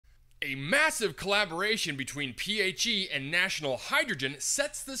A massive collaboration between PHE and National Hydrogen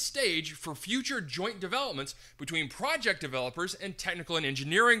sets the stage for future joint developments between project developers and technical and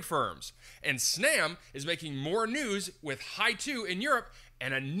engineering firms. And SNAM is making more news with Hy2 in Europe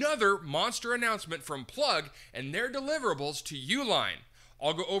and another monster announcement from Plug and their deliverables to Uline.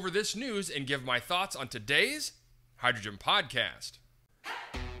 I'll go over this news and give my thoughts on today's Hydrogen Podcast.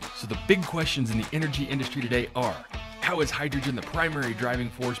 So the big questions in the energy industry today are: how is hydrogen the primary driving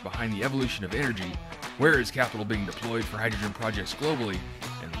force behind the evolution of energy? Where is capital being deployed for hydrogen projects globally?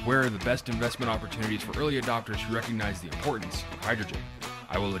 And where are the best investment opportunities for early adopters who recognize the importance of hydrogen?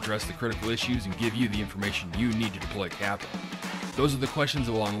 I will address the critical issues and give you the information you need to deploy capital. Those are the questions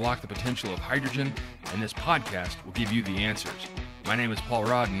that will unlock the potential of hydrogen, and this podcast will give you the answers. My name is Paul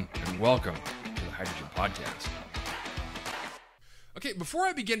Rodden, and welcome to the Hydrogen Podcast. Okay, before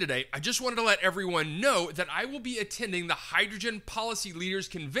I begin today, I just wanted to let everyone know that I will be attending the Hydrogen Policy Leaders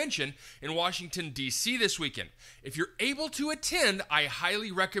Convention in Washington, D.C. this weekend. If you're able to attend, I highly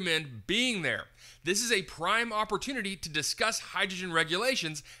recommend being there. This is a prime opportunity to discuss hydrogen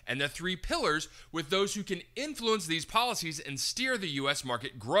regulations and the three pillars with those who can influence these policies and steer the U.S.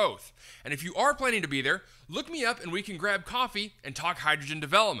 market growth. And if you are planning to be there, look me up and we can grab coffee and talk hydrogen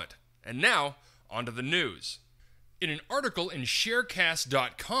development. And now, on to the news. In an article in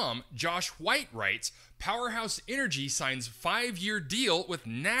sharecast.com, Josh White writes, PowerHouse Energy signs 5-year deal with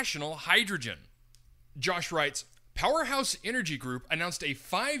National Hydrogen. Josh writes, PowerHouse Energy Group announced a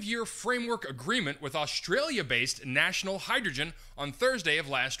 5-year framework agreement with Australia-based National Hydrogen on Thursday of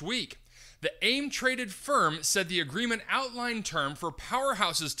last week. The AIM-traded firm said the agreement outlined terms for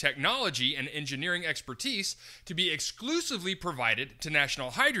PowerHouse's technology and engineering expertise to be exclusively provided to National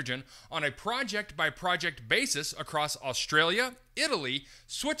Hydrogen on a project-by-project basis across Australia, Italy,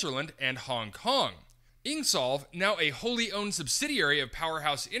 Switzerland, and Hong Kong. Insolve, now a wholly owned subsidiary of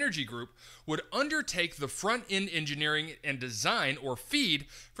PowerHouse Energy Group, would undertake the front-end engineering and design, or FEED,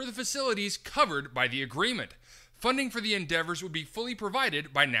 for the facilities covered by the agreement. Funding for the endeavors would be fully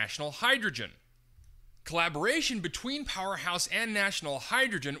provided by National Hydrogen. Collaboration between PowerHouse and National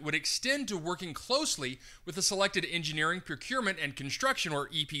Hydrogen would extend to working closely with a selected engineering, procurement, and construction, or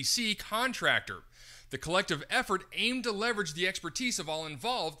EPC, contractor. The collective effort aimed to leverage the expertise of all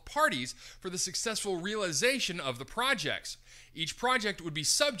involved parties for the successful realization of the projects. Each project would be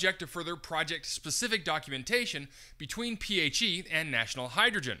subject to further project-specific documentation between PHE and National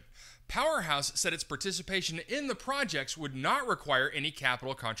Hydrogen. PowerHouse said its participation in the projects would not require any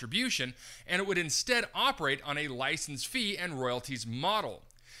capital contribution, and it would instead operate on a license fee and royalties model.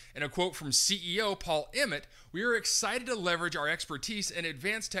 In a quote from CEO Paul Emmett, "We are excited to leverage our expertise and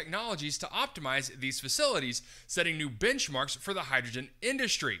advanced technologies to optimize these facilities, setting new benchmarks for the hydrogen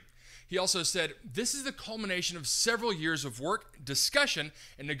industry." He also said, "This is the culmination of several years of work, discussion,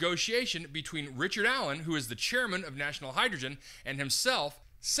 and negotiation between Richard Allen, who is the chairman of National Hydrogen, and himself,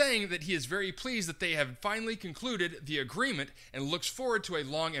 saying that he is very pleased that they have finally concluded the agreement and looks forward to a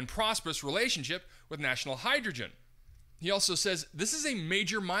long and prosperous relationship with National Hydrogen." He also says, "This is a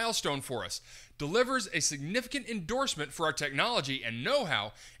major milestone for us, delivers a significant endorsement for our technology and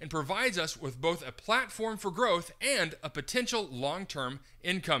know-how, and provides us with both a platform for growth and a potential long-term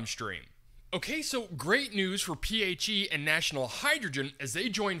income stream." Okay, so great news for PHE and National Hydrogen as they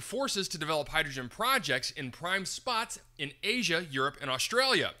join forces to develop hydrogen projects in prime spots in Asia, Europe, and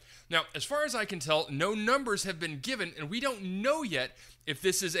Australia. Now, as far as I can tell, no numbers have been given, and we don't know yet if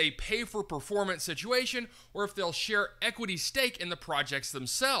this is a pay-for-performance situation or if they'll share equity stake in the projects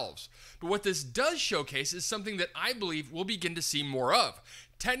themselves. But what this does showcase is something that I believe we'll begin to see more of: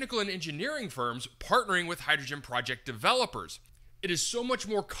 technical and engineering firms partnering with hydrogen project developers. It is so much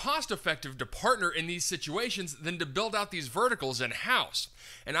more cost-effective to partner in these situations than to build out these verticals in-house.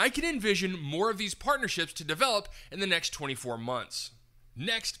 And I can envision more of these partnerships to develop in the next 24 months.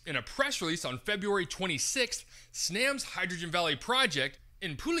 Next, in a press release on February 26th, SNAM's Hydrogen Valley project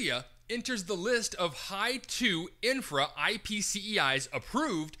in Puglia enters the list of Hy2 infra IPCEIs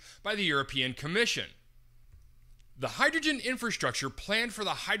approved by the European Commission. The hydrogen infrastructure planned for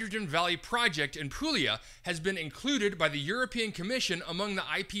the Hydrogen Valley project in Puglia has been included by the European Commission among the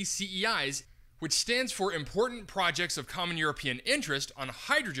IPCEIs, which stands for Important Projects of Common European Interest on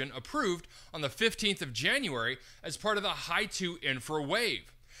Hydrogen, approved on the 15th of January as part of the Hy2 Infra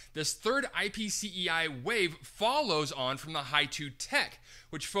Wave. This third IPCEI wave follows on from the Hy2 Tech,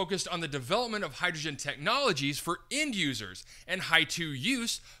 which focused on the development of hydrogen technologies for end users, and Hy2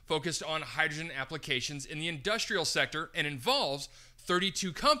 Use focused on hydrogen applications in the industrial sector and involves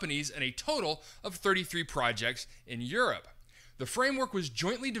 32 companies and a total of 33 projects in Europe. The framework was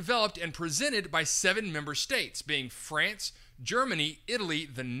jointly developed and presented by 7 member states, being France, Germany, Italy,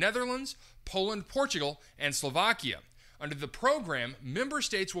 the Netherlands, Poland, Portugal, and Slovakia. Under the program, member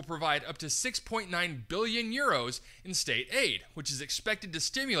states will provide up to 6.9 billion euros in state aid, which is expected to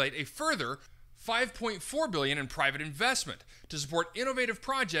stimulate a further 5.4 billion in private investment to support innovative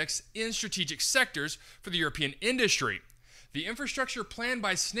projects in strategic sectors for the European industry. The infrastructure planned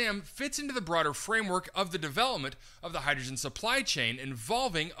by SNAM fits into the broader framework of the development of the hydrogen supply chain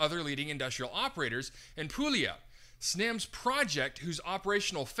involving other leading industrial operators in Puglia. SNAM's project, whose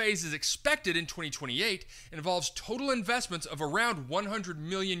operational phase is expected in 2028, involves total investments of around 100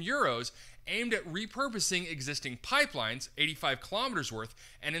 million euros aimed at repurposing existing pipelines, 85 kilometers worth,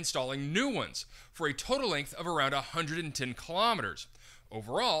 and installing new ones, for a total length of around 110 kilometers.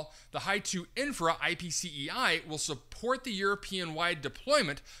 Overall, the Hy2 Infra IPCEI will support the European-wide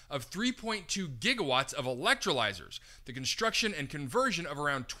deployment of 3.2 gigawatts of electrolyzers, the construction and conversion of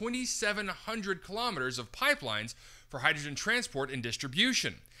around 2,700 kilometers of pipelines for hydrogen transport and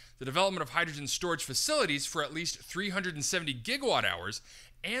distribution, the development of hydrogen storage facilities for at least 370 gigawatt hours,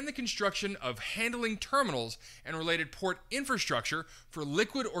 and the construction of handling terminals and related port infrastructure for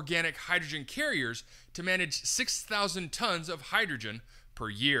liquid organic hydrogen carriers to manage 6,000 tons of hydrogen per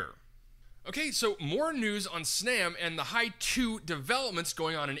year. Okay, so more news on SNAM and the Hy2 developments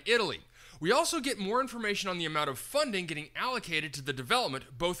going on in Italy. We also get more information on the amount of funding getting allocated to the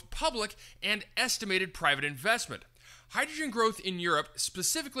development, both public and estimated private investment. Hydrogen growth in Europe,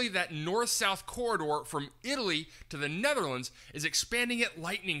 specifically that north-south corridor from Italy to the Netherlands, is expanding at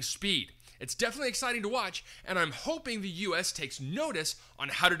lightning speed. It's definitely exciting to watch, and I'm hoping the US takes notice on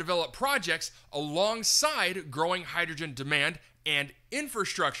how to develop projects alongside growing hydrogen demand and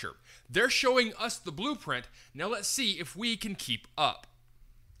infrastructure. They're showing us the blueprint. Now let's see if we can keep up.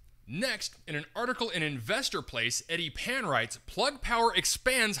 Next, in an article in Investor Place, Eddie Pan writes, Plug Power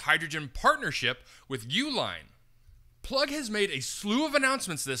expands hydrogen partnership with Uline. Plug has made a slew of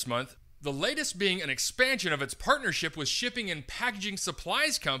announcements this month, the latest being an expansion of its partnership with shipping and packaging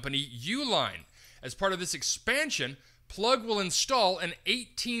supplies company Uline. As part of this expansion, Plug will install an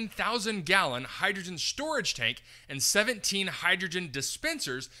 18,000-gallon hydrogen storage tank and 17 hydrogen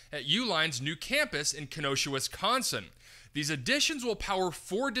dispensers at Uline's new campus in Kenosha, Wisconsin. These additions will power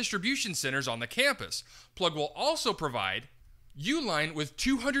 4 distribution centers on the campus. Plug will also provide Uline with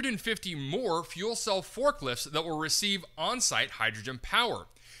 250 more fuel cell forklifts that will receive on-site hydrogen power.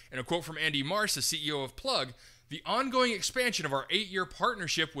 In a quote from Andy Marsh, the CEO of Plug, the ongoing expansion of our 8-year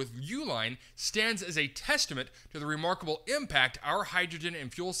partnership with Uline stands as a testament to the remarkable impact our hydrogen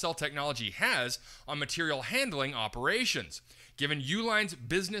and fuel cell technology has on material handling operations. Given Uline's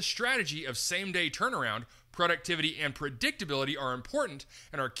business strategy of same-day turnaround, productivity and predictability are important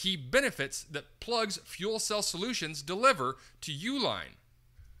and are key benefits that Plug's fuel cell solutions deliver to Uline.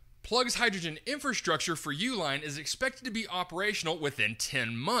 Plug's hydrogen infrastructure for Uline is expected to be operational within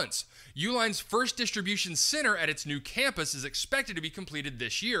 10 months. Uline's first distribution center at its new campus is expected to be completed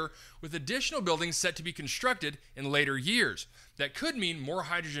this year, with additional buildings set to be constructed in later years. That could mean more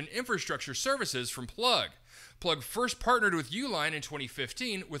hydrogen infrastructure services from Plug. Plug first partnered with Uline in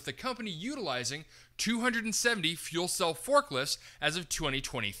 2015, with the company utilizing 270 fuel cell forklifts as of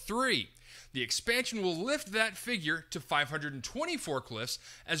 2023. The expansion will lift that figure to 520 forklifts,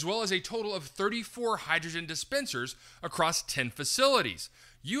 as well as a total of 34 hydrogen dispensers across 10 facilities.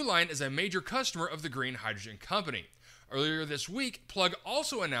 Uline is a major customer of the Green Hydrogen Company. Earlier this week, Plug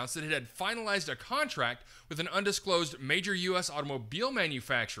also announced that it had finalized a contract with an undisclosed major U.S. automobile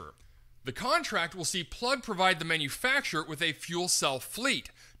manufacturer. The contract will see Plug provide the manufacturer with a fuel cell fleet,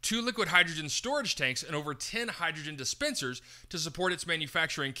 2 liquid hydrogen storage tanks, and over 10 hydrogen dispensers to support its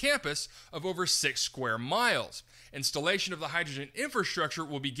manufacturing campus of over 6 square miles. Installation of the hydrogen infrastructure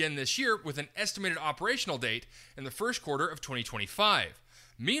will begin this year with an estimated operational date in the first quarter of 2025.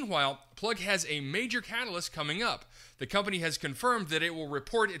 Meanwhile, Plug has a major catalyst coming up. The company has confirmed that it will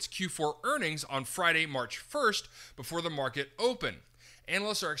report its Q4 earnings on Friday, March 1st, before the market open.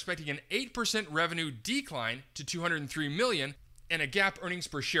 Analysts are expecting an 8% revenue decline to $203 million and a GAAP earnings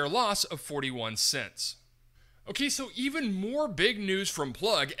per share loss of 41 cents. Okay, so even more big news from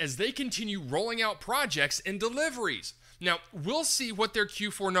Plug as they continue rolling out projects and deliveries. Now, we'll see what their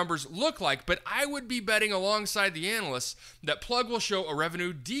Q4 numbers look like, but I would be betting alongside the analysts that Plug will show a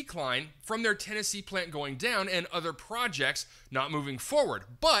revenue decline from their Tennessee plant going down and other projects not moving forward.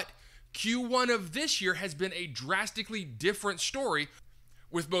 But Q1 of this year has been a drastically different story,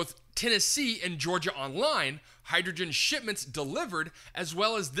 with both Tennessee and Georgia online, hydrogen shipments delivered, as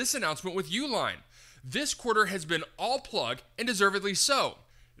well as this announcement with Uline. This quarter has been all Plug, and deservedly so.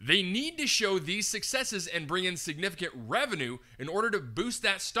 They need to show these successes and bring in significant revenue in order to boost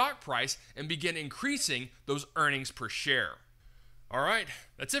that stock price and begin increasing those earnings per share. All right,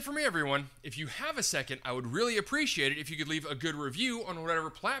 that's it for me, everyone. If you have a second, I would really appreciate it if you could leave a good review on whatever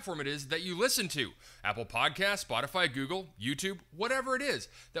platform it is that you listen to. Apple Podcasts, Spotify, Google, YouTube, whatever it is.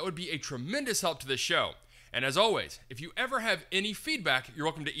 That would be a tremendous help to the show. And as always, if you ever have any feedback, you're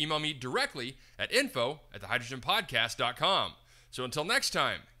welcome to email me directly at info@thehydrogenpodcast.com. So until next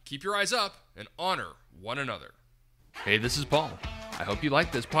time, keep your eyes up and honor one another. Hey, this is Paul. I hope you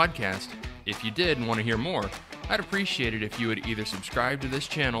liked this podcast. If you did and want to hear more, I'd appreciate it if you would either subscribe to this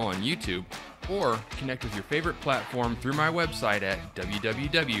channel on YouTube or connect with your favorite platform through my website at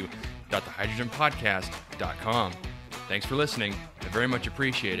www.thehydrogenpodcast.com. Thanks for listening. I very much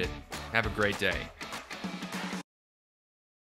appreciate it. Have a great day.